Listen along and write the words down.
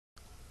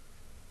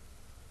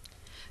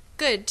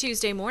Good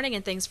Tuesday morning,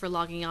 and thanks for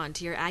logging on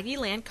to your Aggie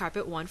Land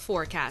Carpet 1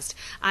 forecast.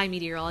 I'm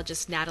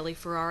meteorologist Natalie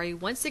Ferrari,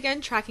 once again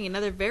tracking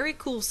another very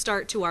cool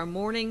start to our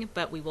morning,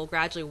 but we will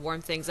gradually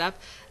warm things up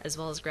as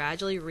well as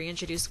gradually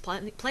reintroduce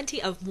plenty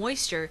of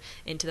moisture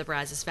into the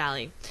Brazos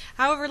Valley.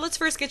 However, let's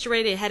first get you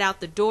ready to head out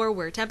the door,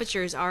 where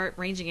temperatures are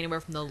ranging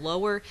anywhere from the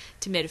lower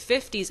to mid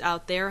 50s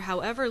out there.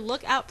 However,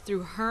 look out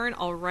through Hearn,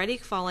 already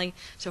falling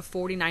to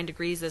 49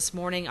 degrees this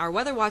morning. Our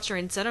weather watcher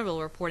in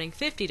Centerville reporting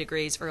 50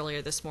 degrees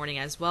earlier this morning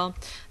as well.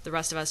 The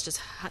rest of us just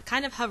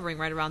kind of hovering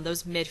right around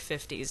those mid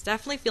 50s.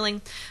 Definitely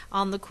feeling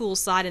on the cool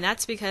side, and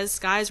that's because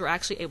skies were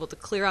actually able to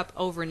clear up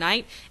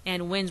overnight,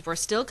 and winds were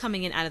still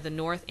coming in out of the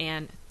north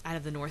and out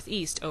of the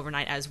northeast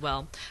overnight as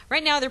well.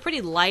 Right now they're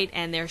pretty light,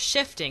 and they're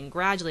shifting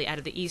gradually out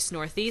of the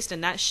east-northeast,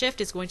 and that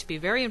shift is going to be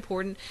very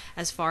important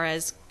as far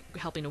as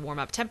helping to warm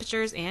up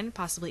temperatures and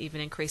possibly even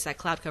increase that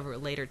cloud cover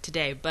later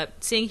today.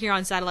 But seeing here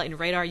on satellite and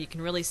radar, you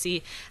can really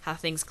see how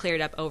things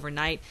cleared up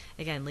overnight,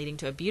 again leading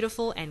to a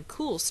beautiful and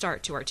cool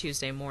start to our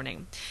Tuesday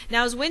morning.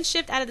 Now, as winds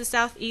shift out of the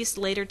southeast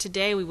later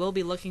today, we will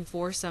be looking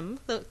for some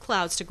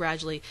clouds to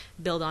gradually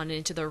build on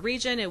into the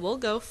region. It will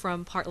go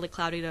from partly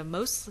cloudy to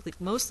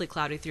mostly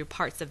cloudy through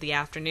parts of the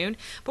afternoon,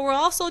 but we're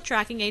also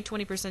tracking a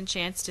 20%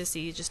 chance to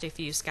see just a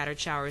few scattered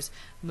showers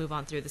move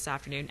on through this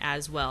afternoon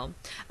as well.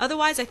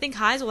 Otherwise, I think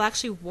highs will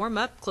actually warm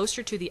up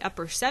closer to the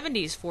upper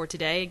 70s for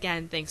today,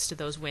 again thanks to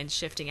those winds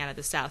shifting out of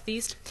the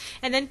southeast.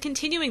 And then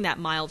continuing that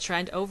mild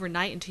trend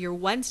overnight into your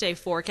Wednesday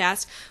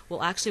forecast,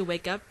 we'll actually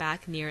wake up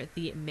back near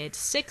the mid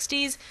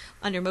 60s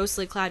under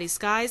mostly cloudy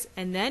skies.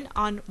 And then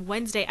on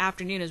Wednesday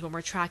afternoon is when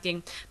we're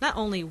tracking not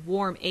only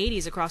warm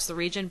 80s across the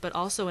region, but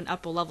also an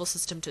upper level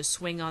system to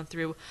swing on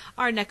through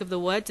our neck of the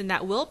woods, and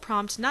that will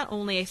prompt not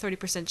only a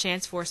 30%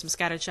 chance for some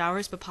scattered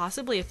showers, but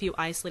possibly a few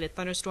isolated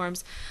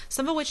thunderstorms,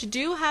 some of which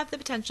do have the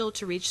potential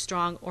to reach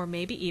strong or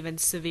maybe even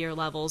severe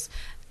levels.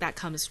 That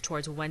comes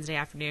towards Wednesday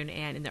afternoon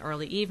and in the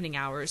early evening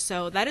hours.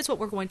 So that is what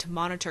we're going to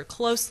monitor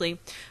closely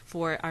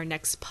for our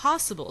next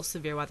possible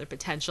severe weather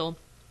potential.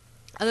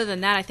 Other than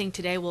that, I think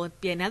today will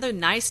be another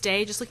nice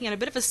day, just looking at a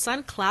bit of a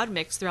sun-cloud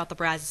mix throughout the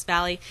Brazos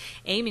Valley,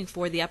 aiming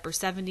for the upper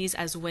 70s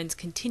as winds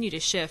continue to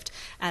shift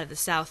out of the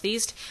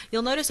southeast.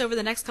 You'll notice over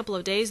the next couple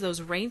of days,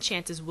 those rain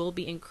chances will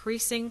be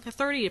increasing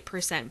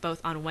 30% both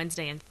on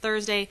Wednesday and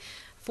Thursday,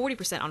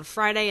 40% on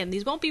Friday, and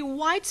these won't be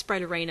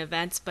widespread rain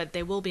events, but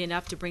they will be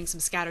enough to bring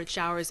some scattered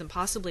showers and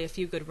possibly a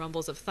few good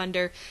rumbles of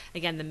thunder.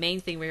 Again, the main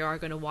thing we are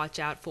going to watch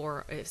out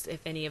for is if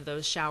any of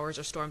those showers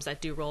or storms that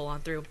do roll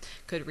on through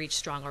could reach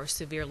strong or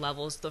severe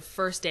levels. The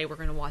first day we're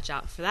going to watch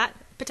out for that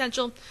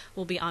potential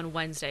will be on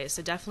Wednesday,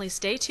 so definitely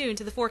stay tuned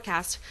to the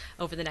forecast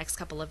over the next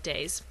couple of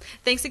days.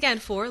 Thanks again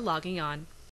for logging on.